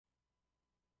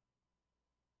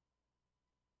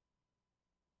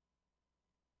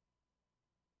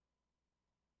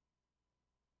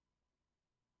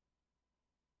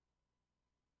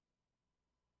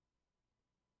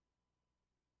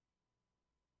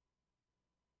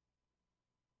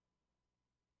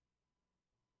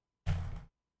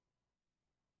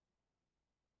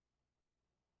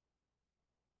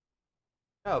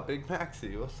Oh, Big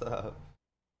Maxi, what's up?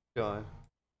 Going.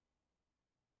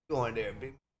 Going there,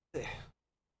 Big Maxi.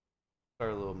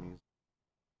 Start a little music.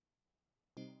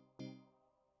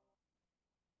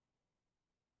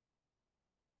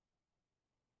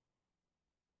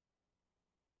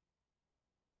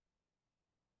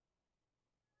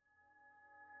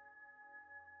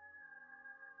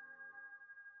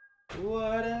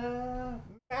 What up,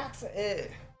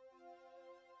 Maxi?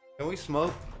 Can we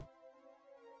smoke?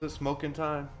 Is it smoking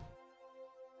time?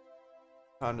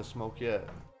 Time to smoke yet?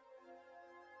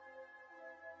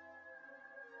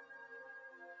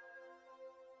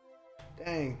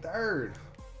 Dang, third.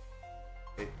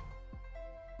 I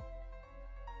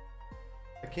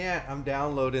can't. I'm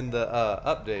downloading the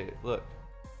update. Look.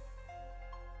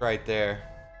 Right there.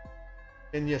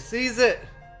 Can you seize it?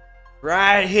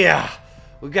 Right here.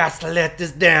 We got to let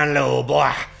this download,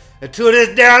 boy. Until this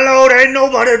download, ain't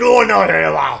nobody doing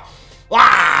nothing.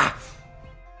 Wah!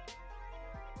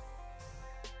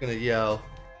 Gonna yell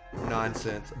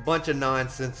nonsense. A bunch of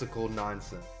nonsensical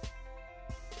nonsense.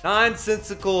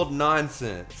 Nonsensical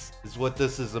nonsense is what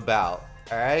this is about.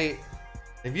 Alright?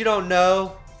 If you don't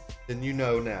know, then you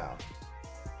know now.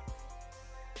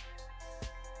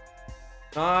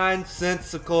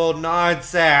 Nonsensical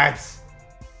nonsense.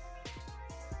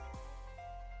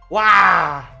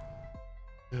 Wah!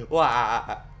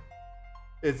 Wah!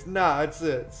 It's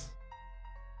nonsense.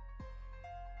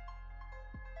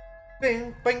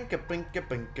 Bing, binka, binka,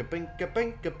 binka, binka,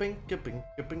 binka, binka, binka,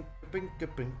 binka, binka,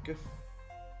 binka.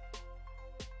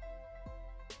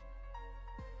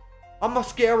 I'm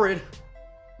scared.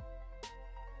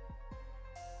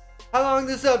 How long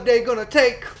this update gonna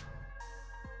take?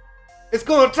 It's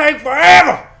gonna take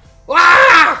forever!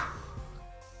 Ah!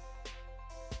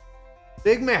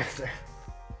 Big Maxi.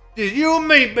 Did you and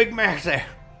me, Big Maxi?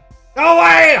 No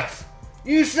way!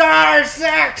 You saw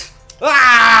sex!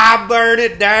 Ah! Burn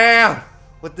it down!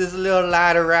 With this little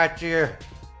lighter right here.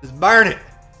 Just burn it.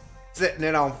 Setting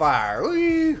it on fire.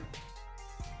 Woo!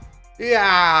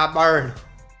 Yeah, burn.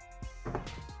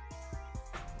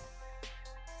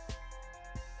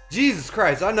 Jesus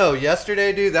Christ, I know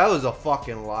yesterday, dude, that was a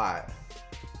fucking lot.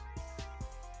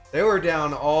 They were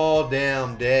down all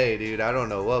damn day, dude. I don't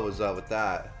know what was up with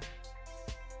that.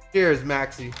 Cheers,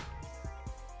 Maxi.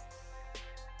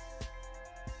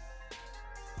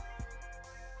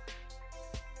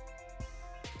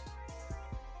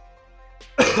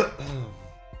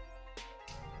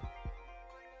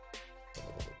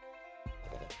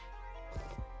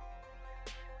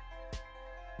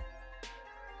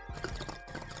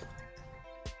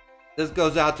 This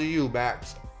goes out to you,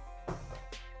 Max.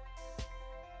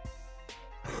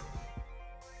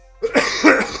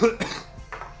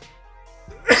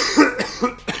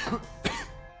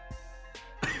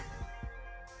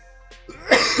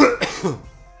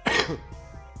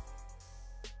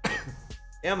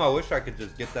 Damn, I wish I could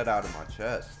just get that out of my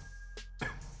chest.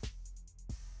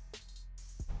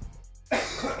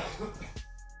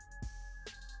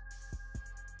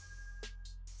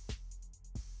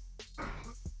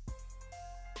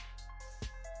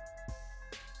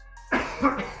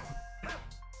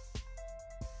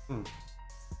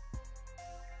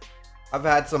 I've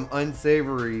had some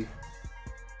unsavory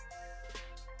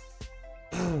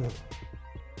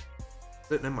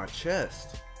sitting in my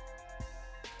chest.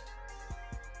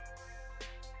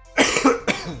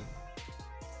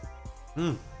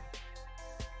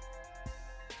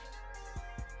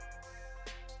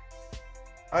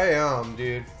 I am,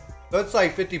 dude. That's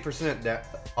like 50%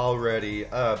 already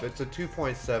up. It's a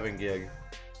 2.7 gig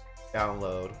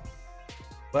download.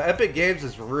 But Epic Games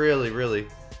is really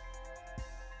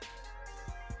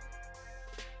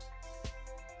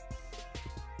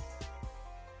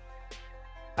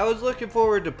I was looking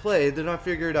forward to play, then I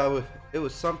figured it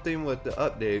was something with the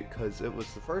update because it was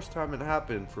the first time it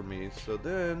happened for me. So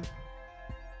then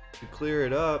to clear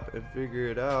it up and figure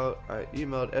it out, I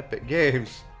emailed Epic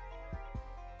Games.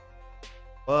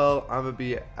 Well, I'm gonna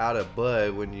be out of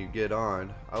bud when you get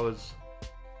on. I was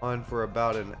on for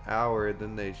about an hour,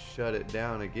 then they shut it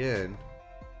down again.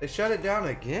 They shut it down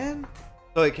again?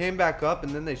 So it came back up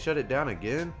and then they shut it down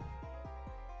again?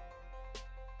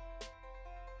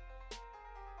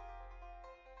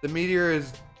 The Meteor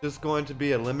is just going to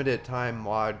be a limited time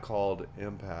mod called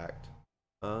Impact.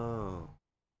 Oh.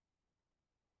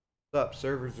 What's up?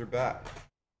 Servers are back.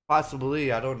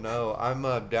 Possibly, I don't know. I'm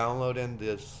downloading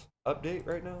this update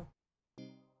right now.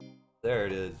 There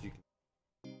it is. You can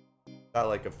got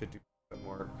like a 50%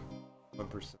 mark.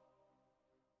 1%.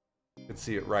 You can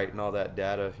see it writing all that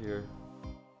data here.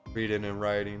 Reading and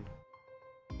writing.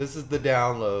 This is the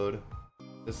download.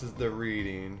 This is the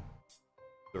reading.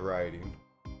 The writing.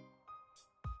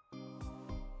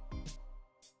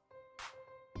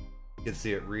 You can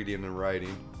see it reading and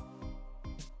writing.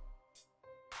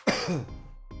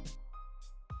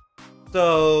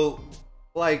 So,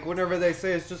 like, whenever they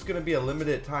say it's just gonna be a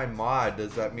limited time mod,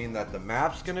 does that mean that the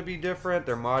map's gonna be different?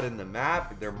 They're modding the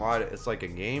map. It's like a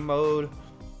game mode.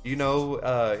 You know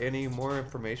any more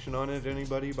information on it?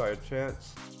 Anybody by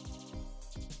chance?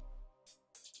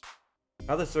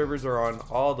 Now the servers are on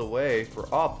all the way for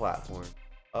all platforms.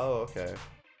 Oh, okay.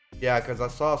 Yeah, because I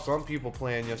saw some people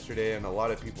playing yesterday and a lot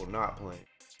of people not playing.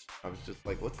 I was just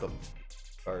like, what the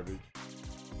garbage?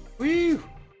 Woo!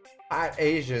 Hot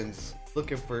Asians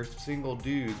looking for single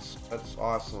dudes. That's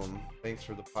awesome. Thanks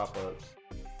for the pop-ups.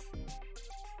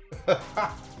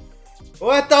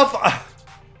 What the fuck?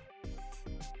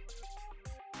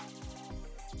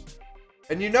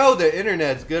 And you know the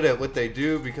internet's good at what they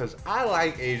do because I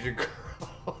like Asian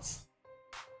girls.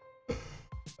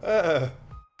 They're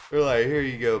like, here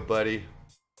you go, buddy.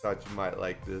 Thought you might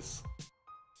like this.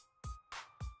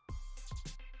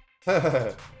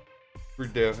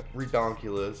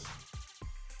 Redonkulous.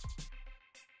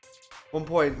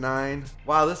 1.9.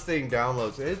 Wow, this thing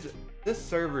downloads. This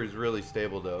server is really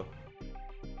stable though.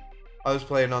 I was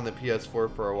playing on the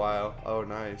PS4 for a while. Oh,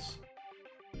 nice.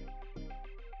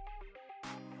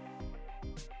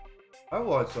 I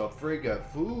want some freaking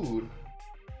food.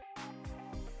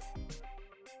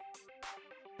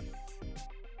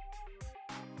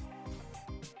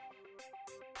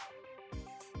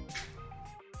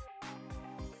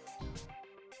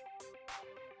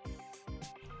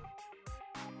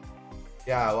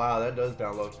 Yeah, wow, that does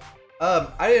download.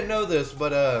 I didn't know this,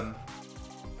 but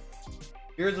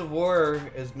Gears of War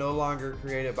is no longer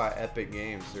created by Epic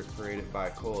Games. They're created by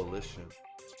Coalition.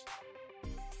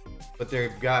 But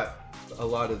they've got a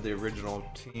lot of the original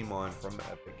team on from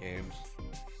Epic Games.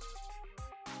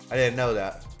 I didn't know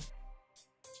that.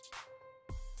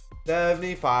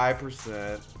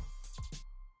 75%.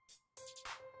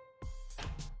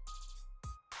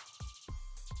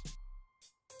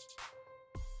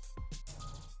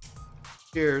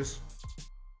 Cheers.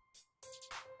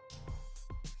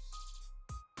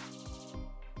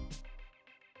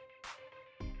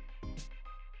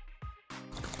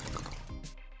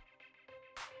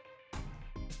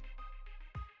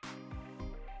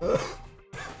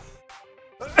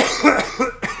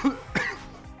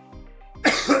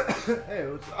 Hey,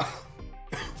 what's up?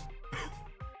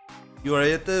 You wanna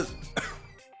hit this?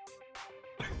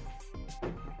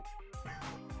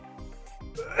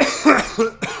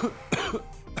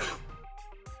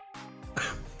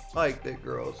 I like thick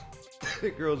girls.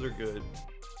 Thick girls are good.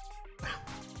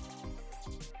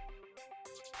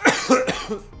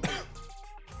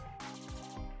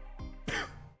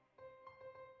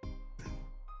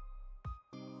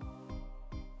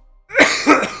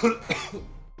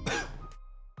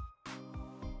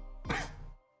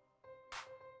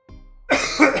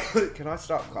 Can I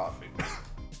stop coughing?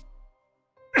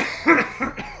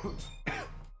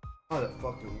 Oh, that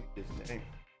fucking weed is dang.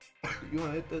 You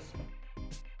wanna hit this?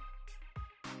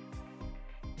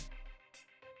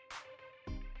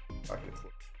 Pocket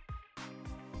flip.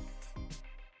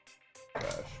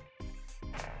 Gosh.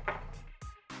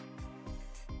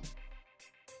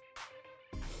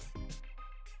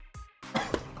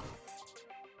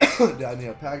 Did I need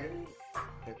a packet?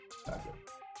 Packet.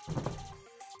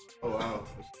 Oh wow,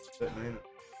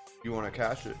 you want to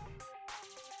cash it?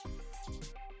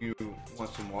 You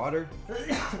want some water?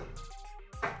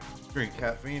 Drink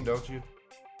caffeine, don't you?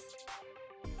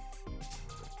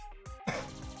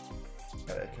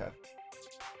 Got that caffeine.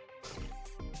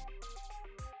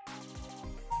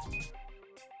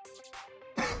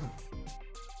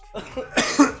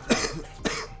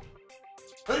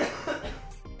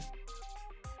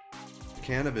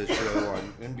 Cannabis show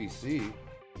on NBC.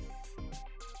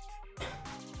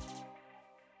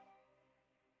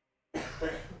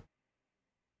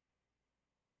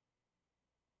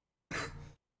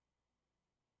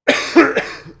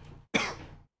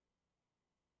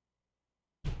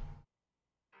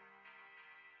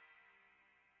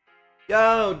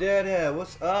 Yo, Deadhead,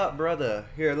 what's up, brother?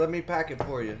 Here, let me pack it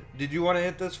for you. Did you want to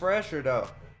hit this fresh or no?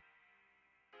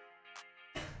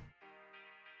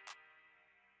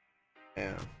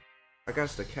 Damn. I got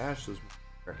to cash this.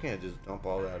 I can't just dump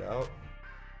all that out.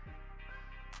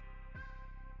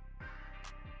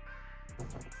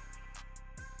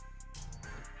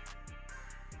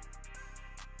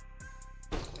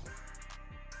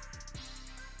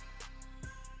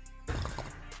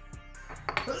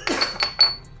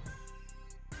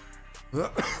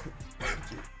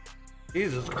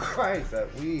 Jesus Christ,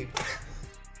 that weed.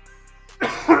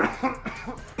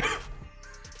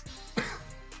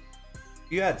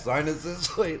 You had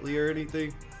sinuses lately or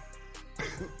anything?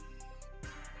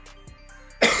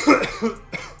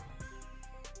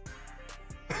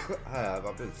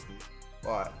 I've been a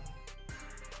lot.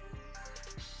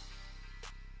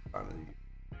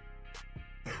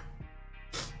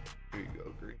 Here you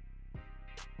go, Green.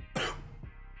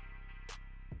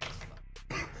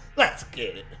 Let's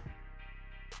get it.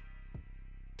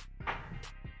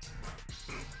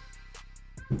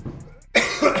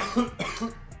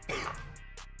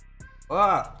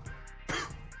 Ah,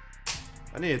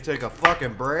 I need to take a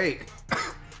fucking break.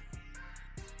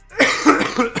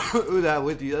 Who that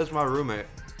with you? That's my roommate,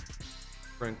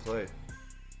 friend Clay.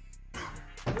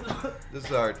 This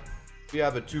is our. We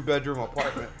have a 2-bedroom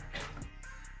apartment.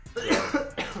 So,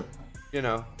 you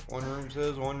know, one room's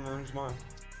his, one room's mine.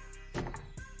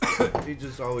 He's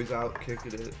just always out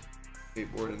kicking it,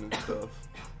 skateboarding and stuff,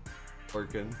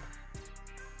 working.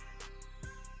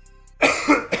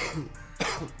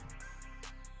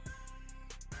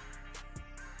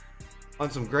 On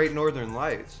some great northern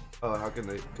lights. Oh, how can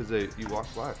they? Because you walk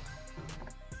by.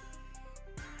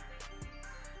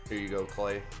 Here you go,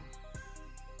 Clay.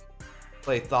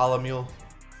 Clay Tholomew.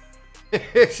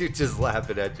 She's just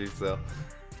laughing at yourself.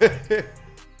 Yeah.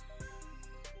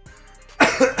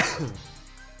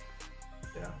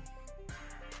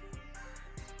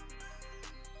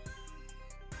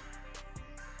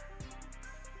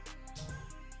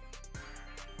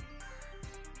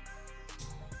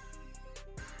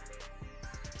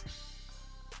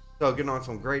 So getting on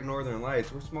some great northern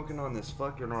lights. We're smoking on this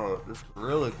fucking this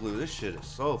Gorilla Glue. This shit is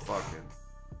so fucking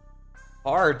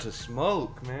hard to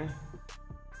smoke, man.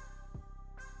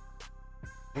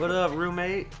 What up,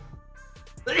 roommate?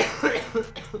 Just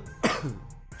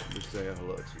saying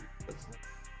hello to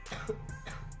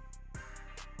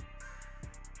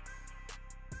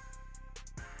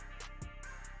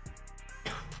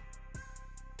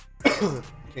you.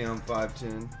 Cam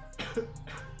 510.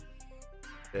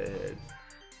 Dead.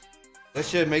 That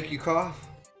shit make you cough?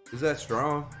 Is that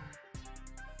strong?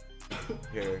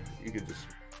 Here, you could just.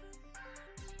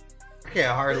 I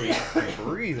can't hardly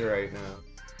breathe right now.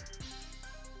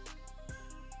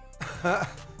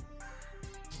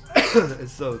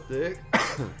 It's so thick.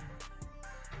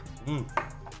 Mm.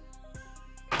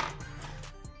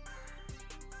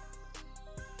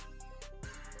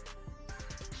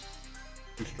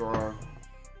 Too strong.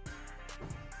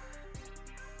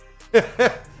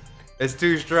 It's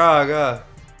too strong, huh?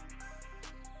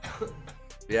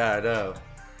 Yeah, I know.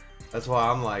 That's why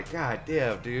I'm like, God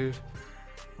damn, dude.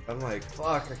 I'm like,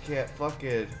 fuck, I can't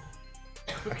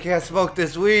smoke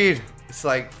this weed. It's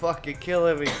like fucking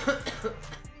killing me.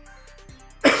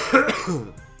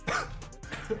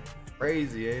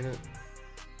 Crazy, ain't it?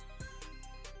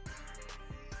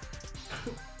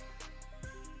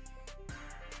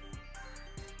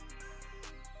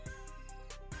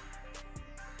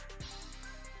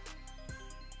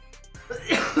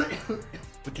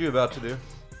 What you about to do?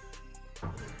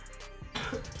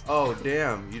 Oh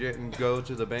damn, you didn't go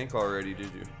to the bank already,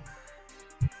 did you?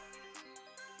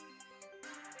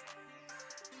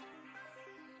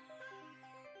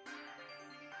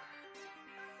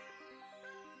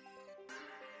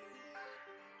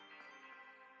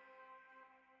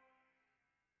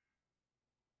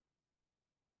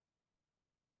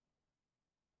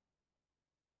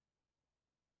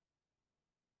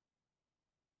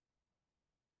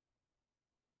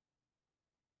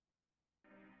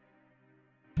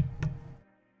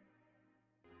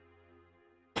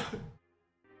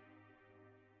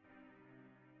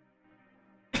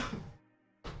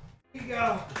 Here you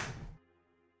go.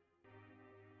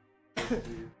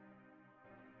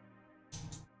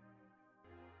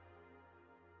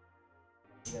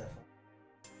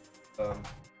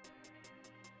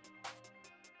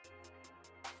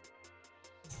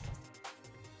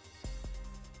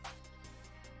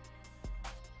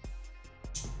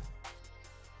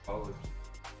 College.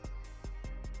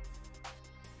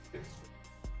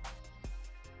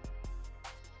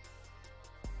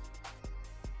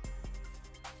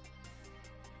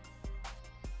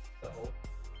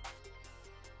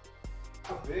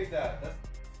 How big that's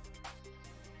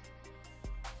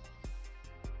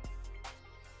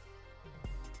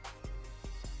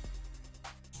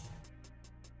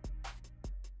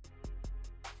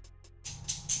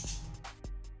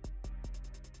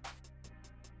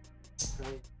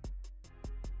great.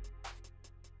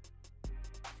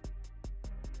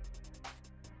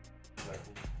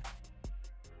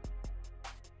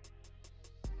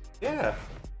 Yeah,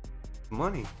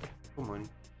 money, money.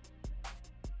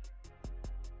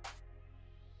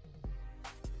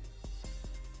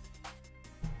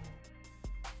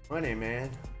 Money, man.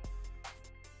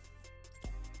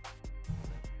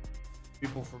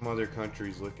 People from other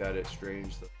countries look at it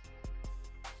strange though.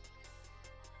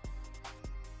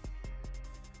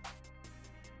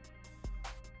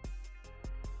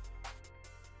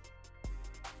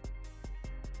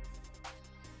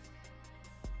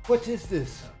 What is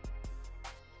this?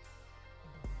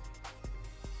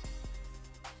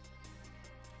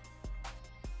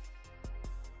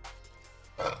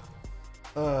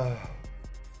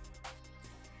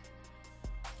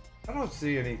 I don't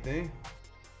see anything.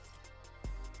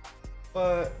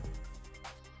 But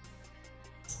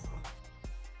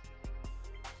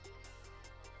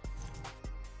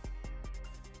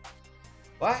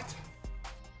what?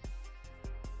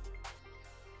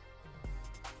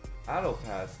 Battle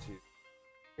Pass 2.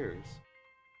 Here's.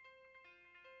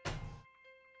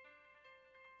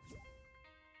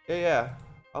 Yeah,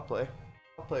 I'll play.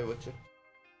 I'll play with you.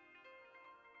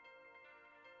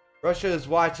 Russia is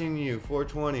watching you,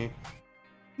 420.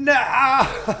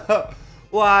 No!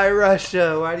 Why,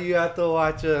 Russia? Why do you have to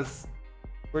watch us?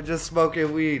 We're just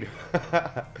smoking weed.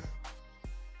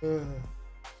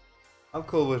 I'm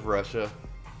cool with Russia.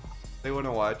 If they want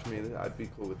to watch me, I'd be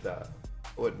cool with that.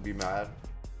 I wouldn't be mad.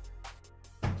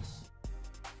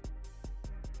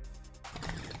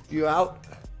 You out?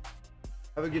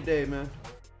 Have a good day, man.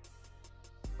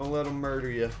 Don't let them murder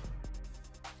you.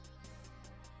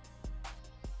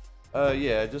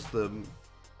 Yeah, just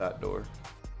that door.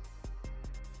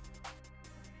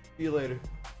 See you later.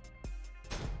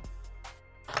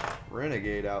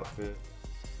 Renegade outfit.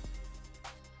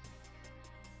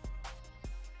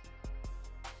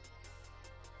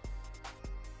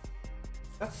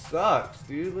 That sucks,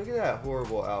 dude. Look at that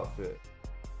horrible outfit.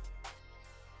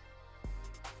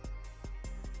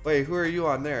 Wait, who are you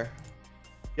on there?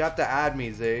 You have to add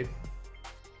me, Zaid.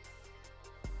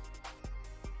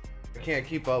 I can't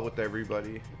keep up with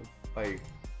everybody. Like,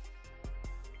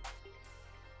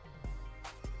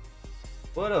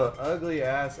 what a ugly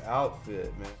ass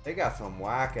outfit, man. They got some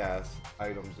whack ass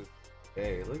items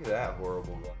today. Look at that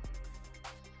horrible one.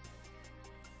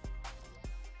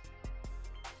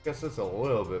 Guess it's a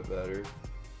little bit better.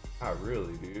 Not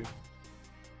really, dude.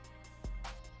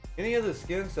 Any of the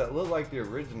skins that look like the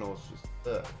originals just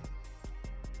suck.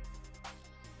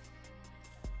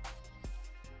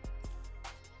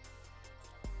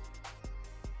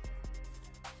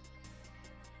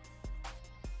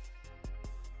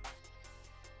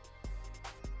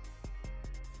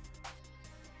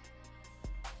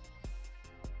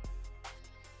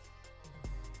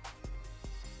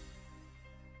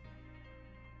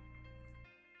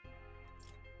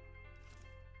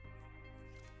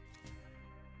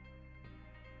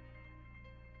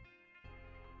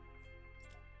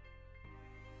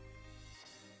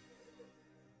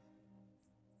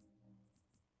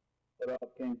 What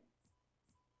up, King?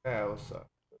 Yeah, what's up?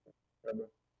 What's up?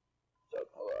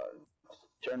 Hold on.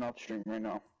 Turn off stream right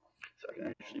now so I can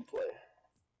actually play.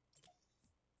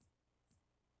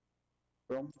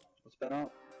 Boom. What's been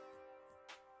up?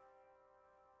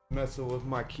 Messing with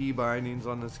my key bindings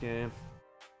on this game.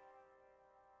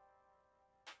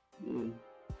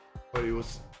 But he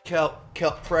was kept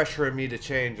pressuring me to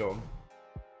change them.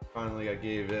 Finally, I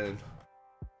gave in.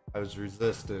 I was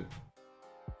resistant.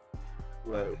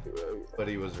 But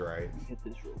he was right. Hit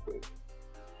this real quick.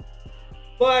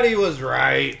 But he was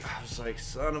right. I was like,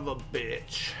 son of a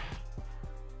bitch.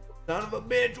 Son of a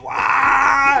bitch,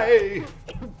 why?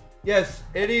 Yes,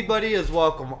 anybody is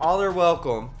welcome. All are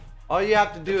welcome. All you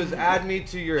have to do is add me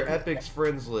to your Epic's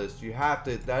friends list. You have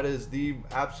to. That is the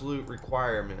absolute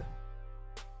requirement.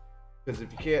 Because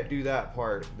if you can't do that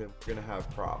part, then we're going to have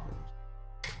problems.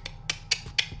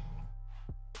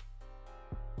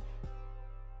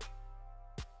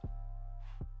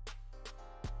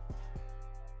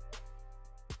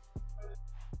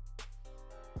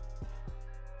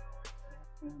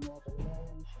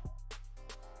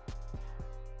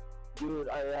 Dude,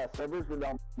 servers were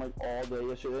down like all day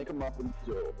yesterday. They come up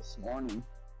until this morning.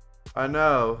 I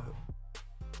know.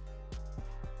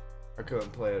 I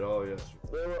couldn't play at all yesterday.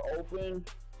 They were open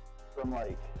from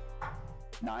like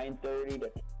 9:30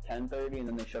 to 10:30, and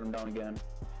then they shut them down again.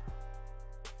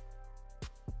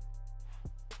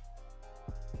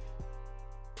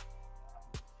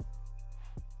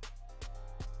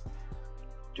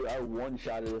 Dude, I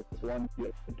one-shotted this one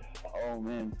dude. Oh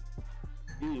man,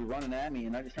 he was running at me,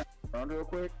 and I just turned around real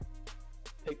quick,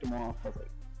 picked him off. I was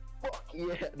like, "Fuck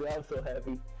yeah!" Dude, I was so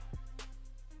happy.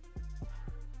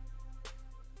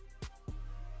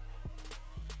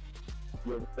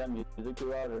 Yo, is that music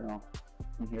too loud or no?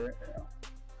 Can you hear it or no?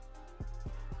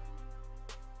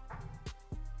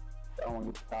 I don't want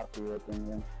to get the copyright thing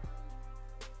again.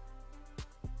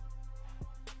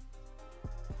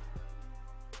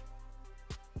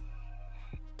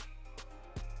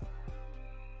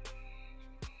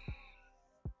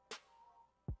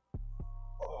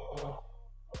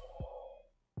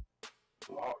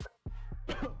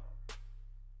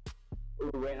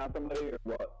 were waiting on somebody or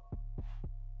what?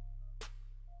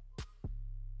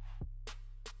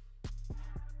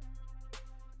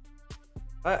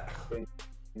 I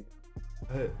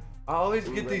always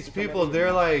get these people,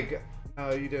 they're like,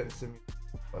 no, you didn't send me a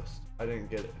request. I didn't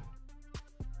get it.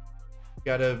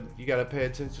 You gotta pay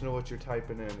attention to what you're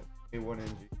typing in.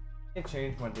 A1NG. I can't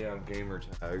change my damn gamer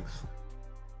tags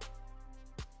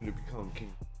to become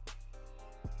king.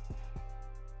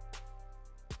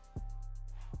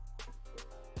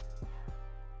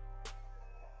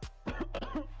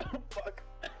 Fuck.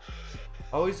 I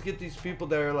always get these people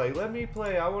that are like, let me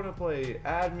play, I want to play,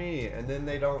 add me, and then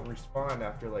they don't respond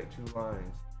after like 2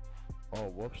 lines. Oh,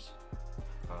 whoops.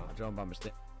 I joined by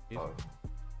mistake. Oh.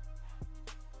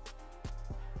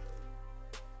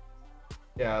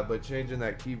 Yeah, but changing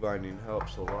that key binding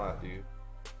helps a lot, dude.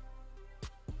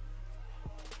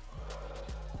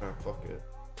 Ah, fuck it.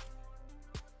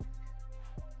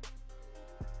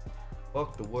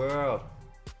 Fuck the world.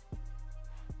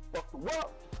 Fuck the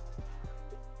world.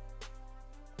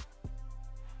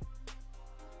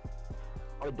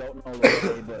 I don't know what to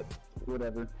say, but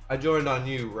whatever. I joined on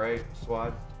you, right,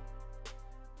 Swad?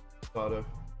 Swado.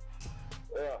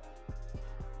 Yeah.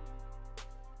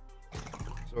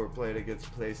 So we're playing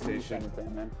against PlayStation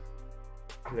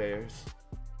players.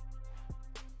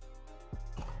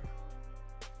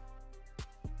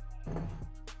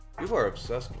 People are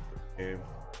obsessed with this game.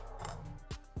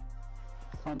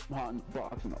 I'm not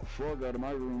boxing the fuck out of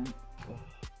my room.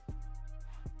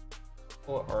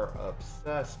 People are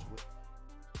obsessed with.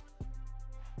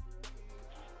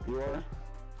 You are?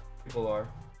 People are.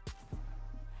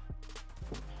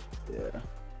 Yeah.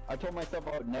 I told myself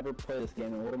I would never play this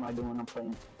game, and what am I doing? I'm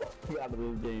playing out of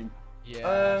this game. Yeah,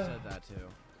 I said that too.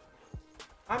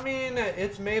 I mean,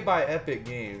 it's made by Epic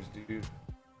Games, dude.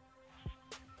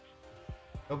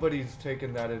 Nobody's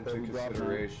taken that into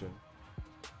consideration.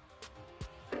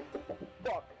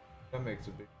 Fuck. That makes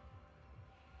a big.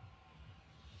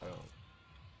 I don't.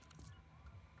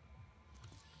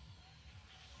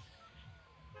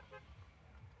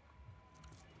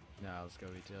 Nah, let's go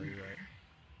retail. You're right.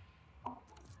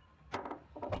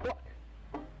 Fuck.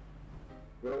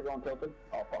 Really going tilted?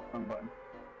 Oh fuck, wrong button.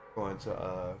 Going to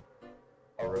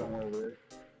Oh, wrong over there.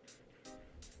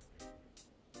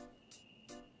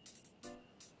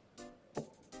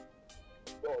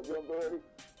 Oh, you don't ready?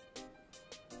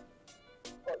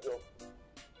 Fuck you.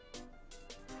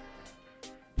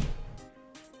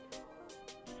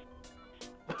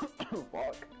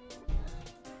 Fuck.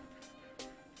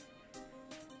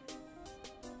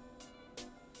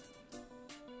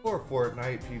 Poor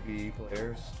Fortnite PvE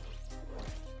players.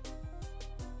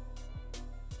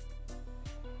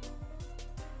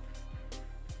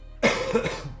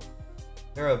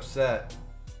 They're upset.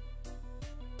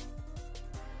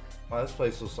 Wow, this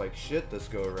place looks like shit this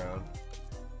go around.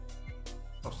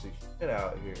 I don't see shit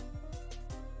out here.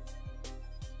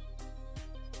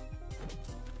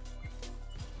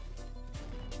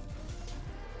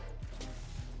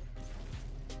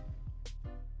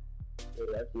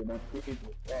 Actually, my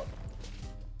people fuck.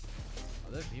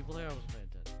 Are there people there? I wasn't paying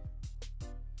attention.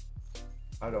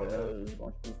 I don't know. There's a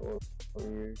bunch of people over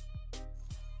here.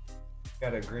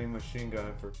 Got a green machine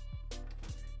gun for.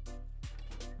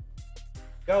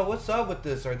 Yo, what's up with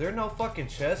this? Are there no fucking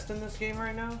chests in this game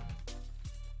right now?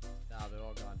 Nah, they're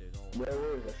all gone, dude. There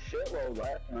was a shitload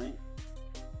last night.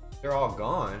 They're all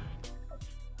gone.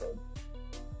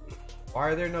 Why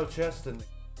are there no chests in?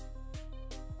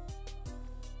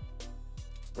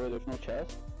 Wait, there's no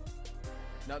chest?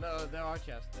 No, there are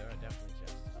chests. There are definitely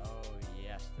chests. Oh,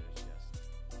 yes, there's chests.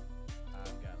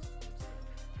 I've got some good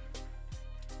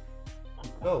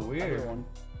stuff. So weird. One.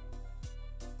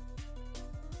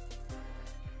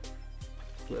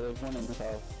 Yeah, there's one in this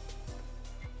house.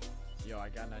 Yo, I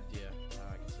got an idea how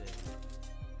I can save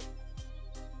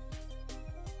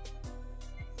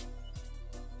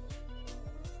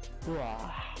you.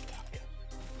 Ah,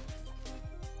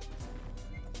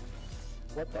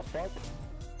 what the fuck?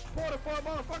 44,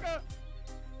 motherfucker!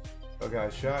 I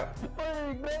got shot.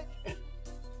 Hey, bitch!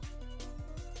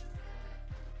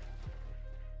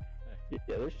 Yeah,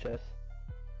 there's chests.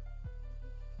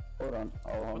 Hold on.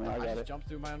 Oh, hold on, I got just it. jumped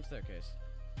through my own staircase.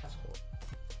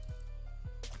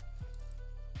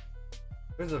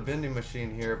 There's a vending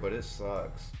machine here, but it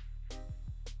sucks.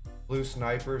 Blue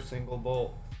sniper, single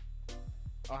bolt.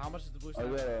 Oh, how much is the blue I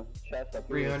stuff? got a chest up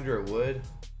here. 300 wood.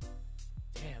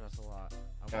 Damn, that's a lot.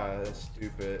 Yeah, that's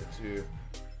stupid too.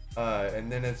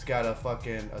 And then it's got a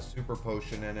super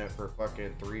potion in it for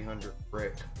fucking 300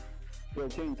 brick. Yo,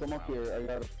 King, come up here. I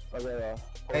got a.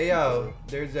 Hey yo,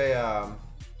 there's a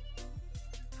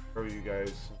show you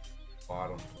guys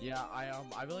bottom. Yeah,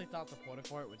 I really thought the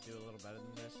Portafort would do a little better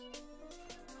than this.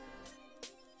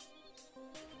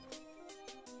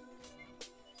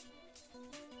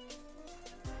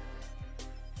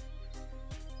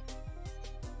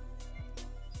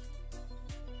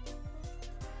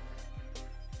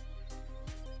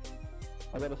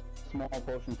 I got a small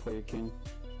potion for you, King.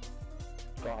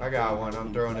 God, I got one.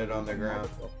 I'm throwing it on the ground.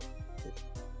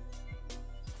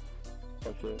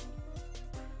 Oh shit.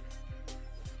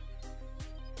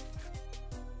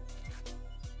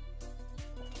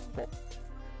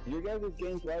 Is your guys'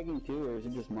 games lagging too, or is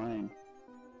it just mine?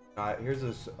 Here's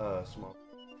a small.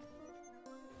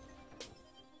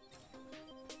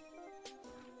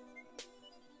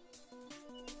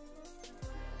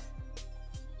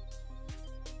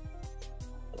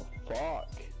 The fuck?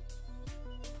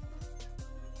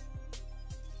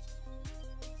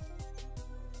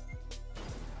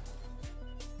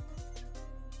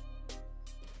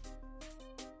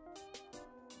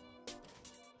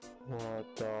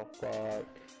 What the fuck?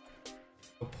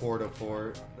 A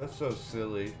Portafort. That's so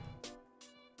silly.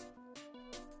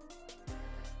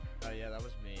 Oh yeah, that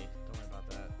was me. Don't worry about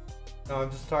that. No,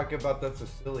 I'm just talking about that's a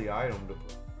silly item to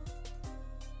put.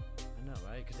 I know,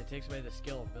 right? Because it takes away the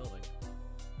skill of building.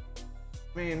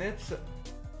 I mean,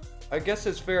 I guess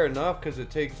it's fair enough because it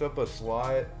takes up a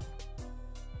slot.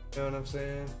 You know what I'm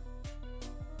saying?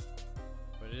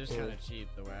 But it is kind of cheap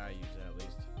the way I use it, at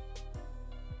least.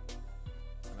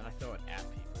 I mean, I throw it at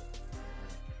people.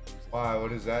 Why?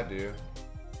 What does that do?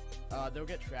 They'll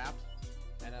get trapped,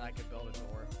 and then I can build a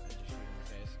door and just shoot in the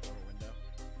face or a window.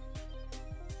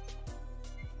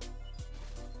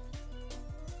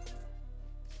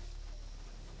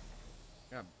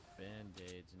 Got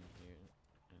band-aids in here,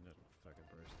 and it fucking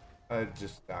burst. I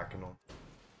just stacking them.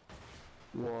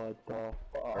 What the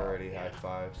fuck? I already had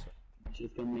 5. So. It's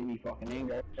just gonna make me fucking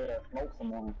angry. I gotta smoke some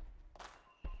more.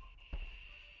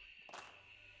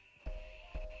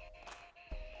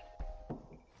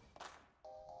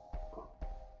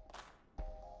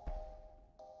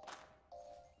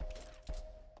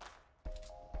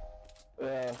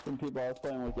 Yeah, some people I was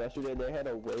playing with yesterday, they had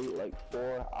to wait like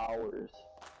 4 hours.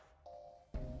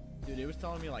 Dude, it was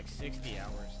telling me like 60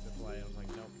 hours to play. I was like,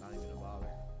 nope, not even a bother.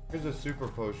 Here's a super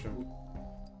potion.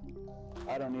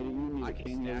 I don't need it. You need I a can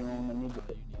king. stack You're the one that needs it.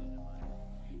 it.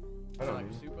 You need it in mine. I don't Like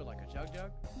need it. super, like a chug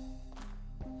jug?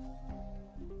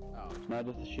 Oh, It's not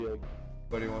just a shield.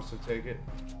 Anybody wants to take it?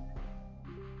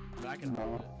 but I can No.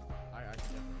 hold it. I can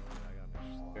definitely hold it. I got an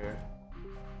extra slot. Here.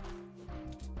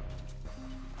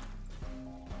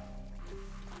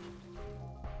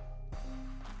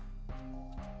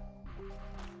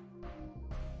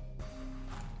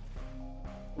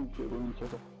 Oh shit, we're in a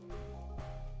circle.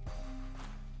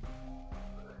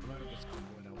 I'm gonna just go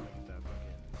when I want to get that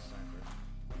fucking sniper.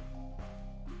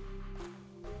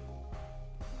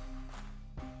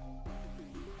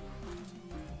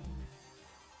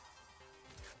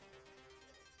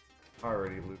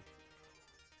 Already loot.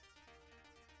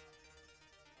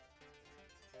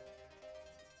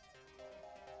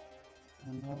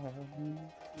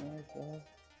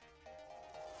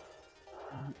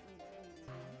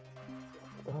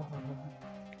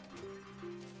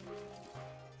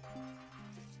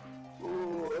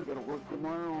 Oh, I gotta work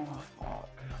tomorrow. Fuck.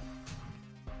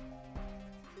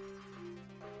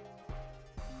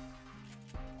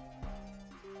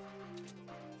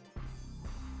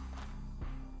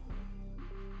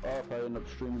 I'll probably end up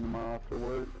streaming tomorrow after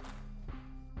work.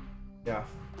 Yeah.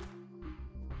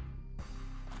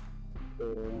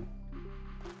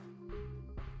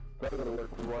 I gotta work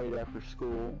right after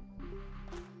school.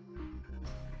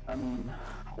 I mean,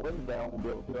 Wednesday I won't be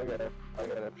able to. I got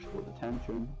after school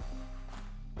detention.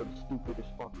 For the stupidest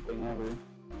fucking thing ever.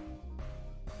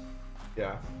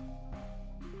 Yeah.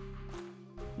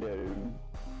 Yeah, dude.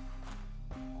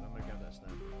 I'm gonna grab that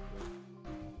sniper real quick.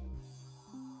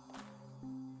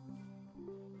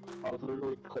 I was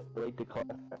literally late to class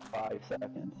at 5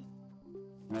 seconds.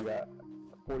 And I got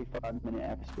 45-minute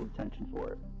after school detention for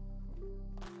it.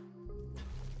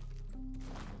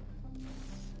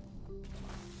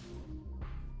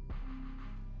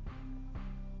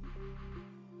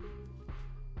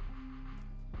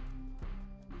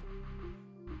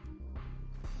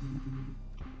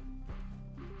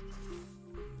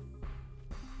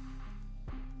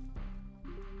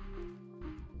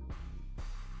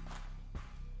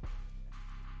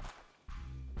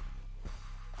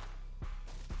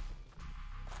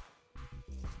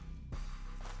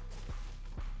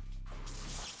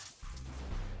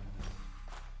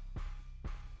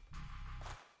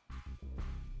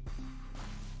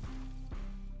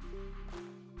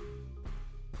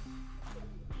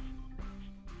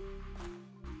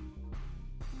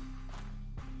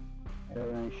 There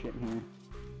ain't shit in here.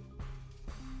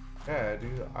 Yeah,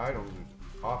 dude, items are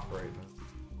just off right now.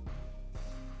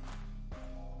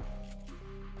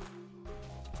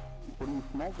 What are you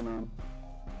smoking on?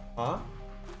 Huh?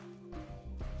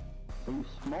 What are you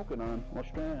smoking on? What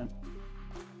strand?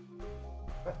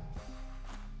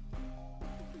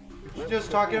 You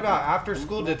just talking about after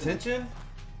school detention?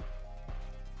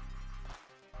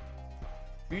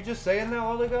 Were you just saying that a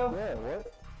while ago? Yeah,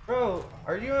 what? Bro,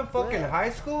 are you in fucking high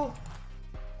school?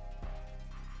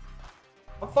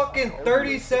 I'm fucking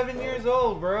 37 years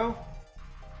old, bro.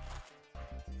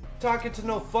 Talking to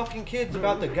no fucking kids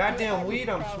about the goddamn weed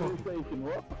I'm smoking.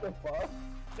 What the fuck?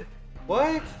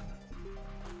 What?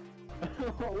 We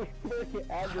freaking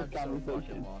had this I'm so fucking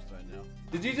conversation. lost right now.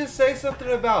 Did you just say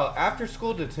something about after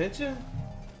school detention?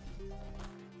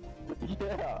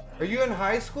 Yeah, Are you in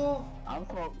high school? I'm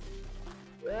smoking.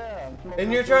 Yeah, I'm smoking.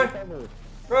 And you're trying...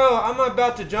 Bro, I'm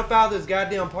about to jump out of this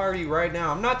goddamn party right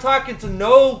now. I'm not talking to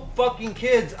no fucking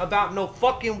kids about no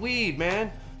fucking weed,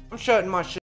 man. I'm shutting my shit.